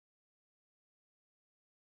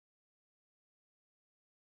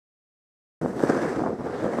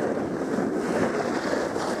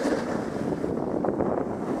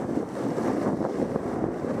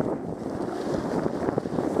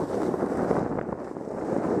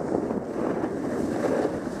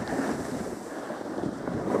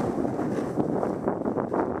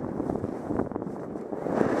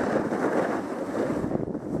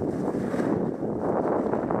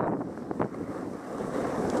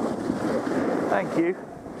Thank you.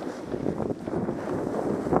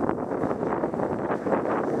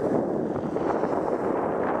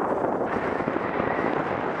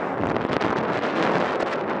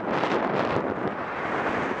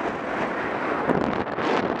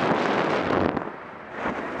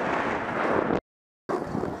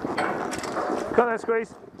 Come on then,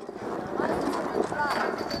 Squeeze.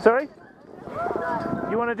 Sorry?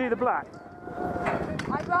 You want to do the black?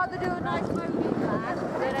 I'd rather do a nice movie black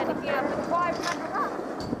than anything else. It's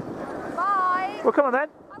 500. Bye! Well, come on then.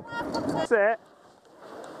 That's it.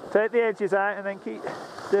 Take the edges out and then keep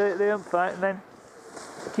the ump out and then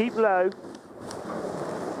keep low.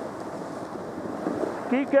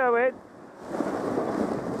 Keep going.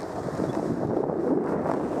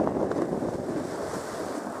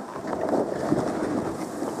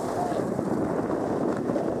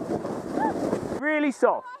 Really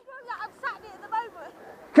soft. I'm sat in it at the moment.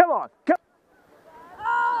 Come on. Come.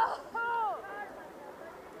 Oh!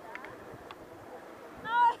 No! Oh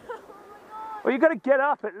my god! Well, you've got to get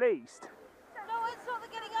up at least. No, it's not the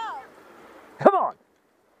getting up. Come on.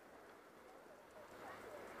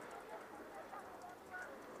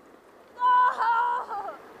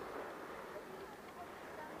 Oh!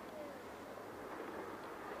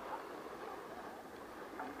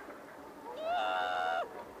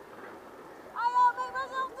 I can't make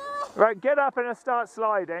myself do it. Right, get up and start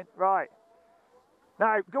sliding. Right.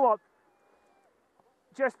 Now, go on.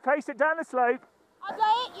 Just face it down the slope. I'm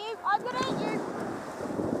gonna hit you. I'm gonna hit you.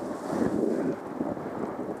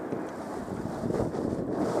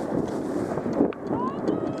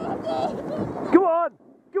 Go on.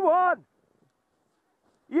 Go on.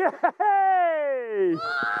 Yay!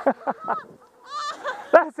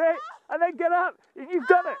 That's it. And then get up. You've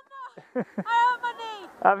done it. I hurt my knee.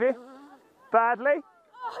 Have you? Badly?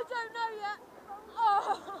 Oh, I don't know yet.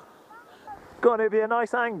 Oh. Go on, it'll be a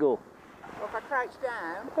nice angle. Well, if I crouch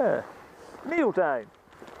down. Yeah. Kneel down.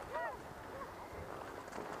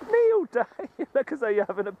 Kneel down. You look as though you're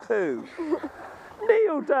having a poo.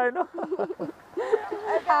 Kneel down. Okay.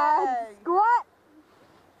 Squat.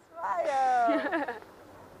 Smile.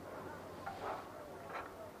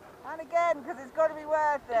 And again, because it's got to be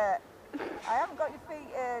worth it. I haven't got your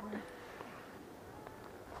feet in.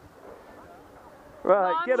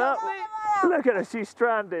 Right, Mom, get up. Look at her, she's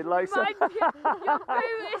stranded like so. Your boot is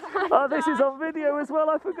like Oh, this is on video as well,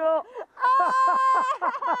 I forgot.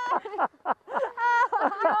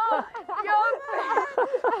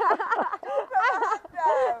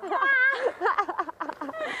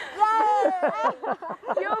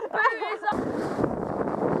 Your boot is on.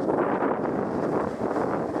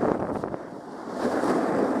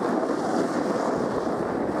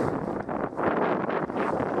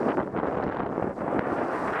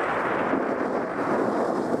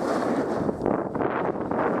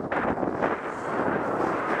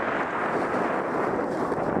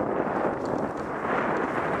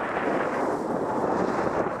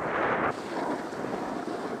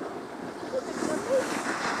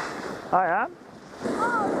 I am.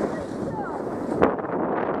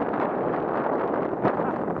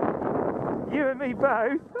 You and me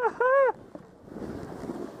both.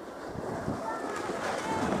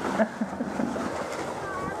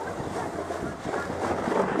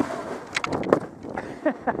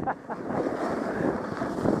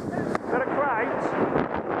 Got a crouch.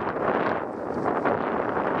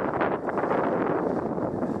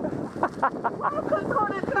 Welcome to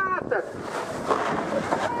the theatre.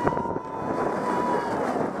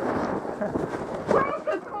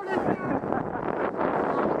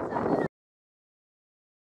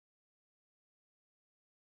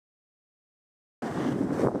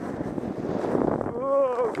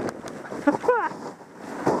 Whoa.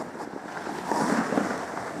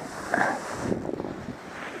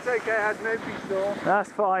 It's okay, I had no peace on.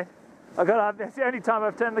 That's fine. I got to have this. The only time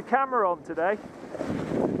I've turned the camera on today.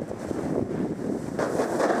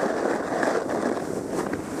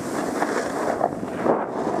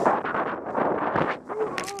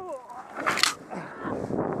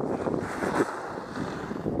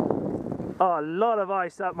 Oh, a lot of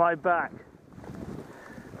ice up my back.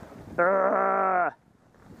 Urgh.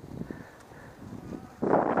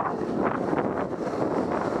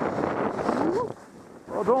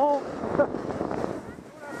 Hold on.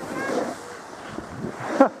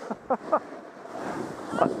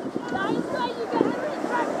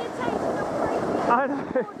 I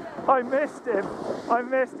know. I missed him. I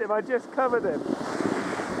missed him. I just covered him.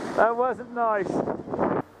 That wasn't nice.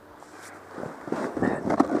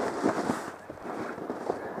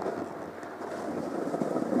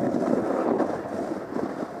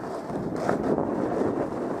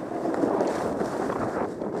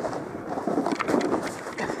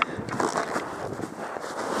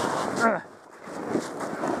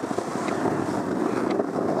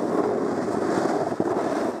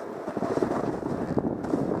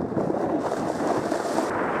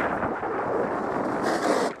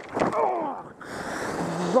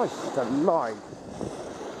 Christ alive.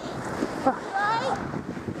 Right?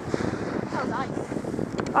 Oh,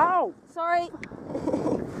 nice. Ow! Sorry.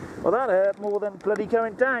 Well, that hurt more than bloody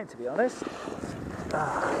going down, to be honest.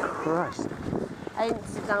 Oh, Christ. I didn't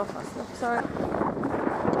sit down fast enough, sorry.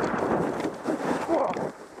 Whoa.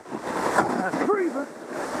 That's breathing.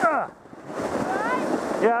 Ah.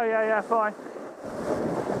 Right? Yeah, fine.